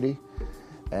same lady.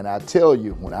 And I tell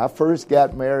you, when I first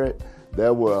got married,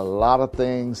 there were a lot of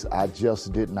things I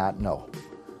just did not know.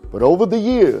 But over the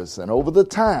years and over the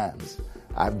times,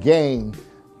 I've gained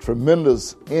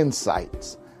tremendous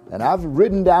insights. And I've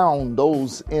written down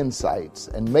those insights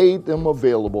and made them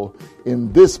available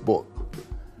in this book.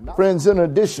 Friends, in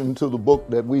addition to the book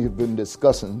that we have been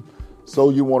discussing, So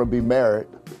You Want to Be Married,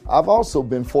 I've also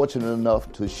been fortunate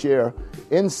enough to share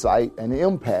insight and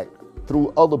impact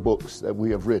through other books that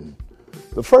we have written.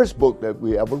 The first book that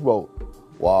we ever wrote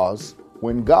was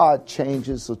When God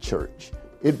Changes a Church,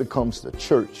 It Becomes the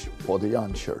Church for the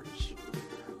Unchurched.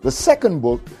 The second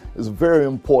book is a very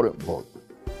important book,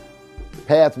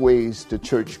 Pathways to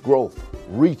Church Growth,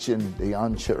 Reaching the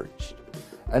Unchurched.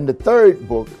 And the third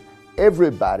book,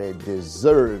 Everybody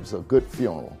Deserves a Good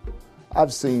Funeral.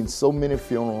 I've seen so many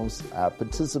funerals, I've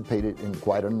participated in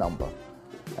quite a number,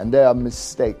 and there are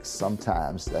mistakes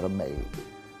sometimes that are made.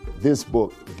 This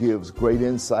book gives great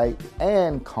insight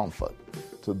and comfort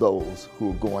to those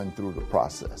who are going through the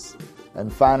process.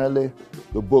 And finally,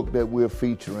 the book that we're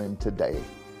featuring today,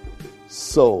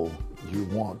 So You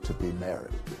Want to Be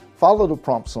Married. Follow the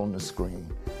prompts on the screen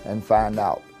and find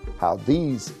out how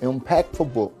these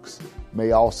impactful books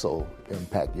may also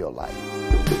impact your life.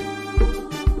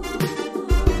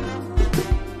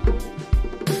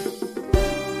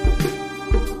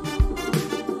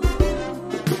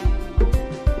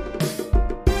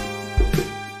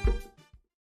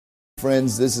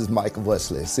 Friends, this is Michael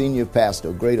Wesley, Senior Pastor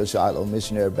of Greater Shiloh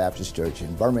Missionary Baptist Church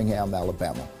in Birmingham,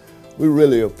 Alabama. We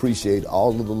really appreciate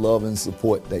all of the love and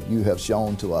support that you have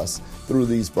shown to us through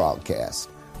these broadcasts.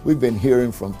 We've been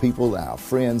hearing from people and our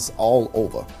friends all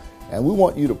over, and we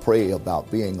want you to pray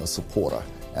about being a supporter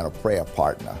and a prayer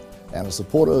partner and a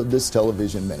supporter of this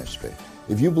television ministry.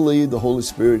 If you believe the Holy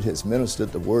Spirit has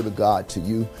ministered the Word of God to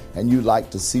you and you'd like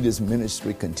to see this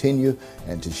ministry continue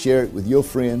and to share it with your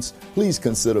friends, please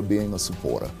consider being a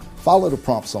supporter. Follow the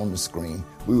prompts on the screen.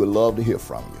 We would love to hear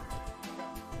from you.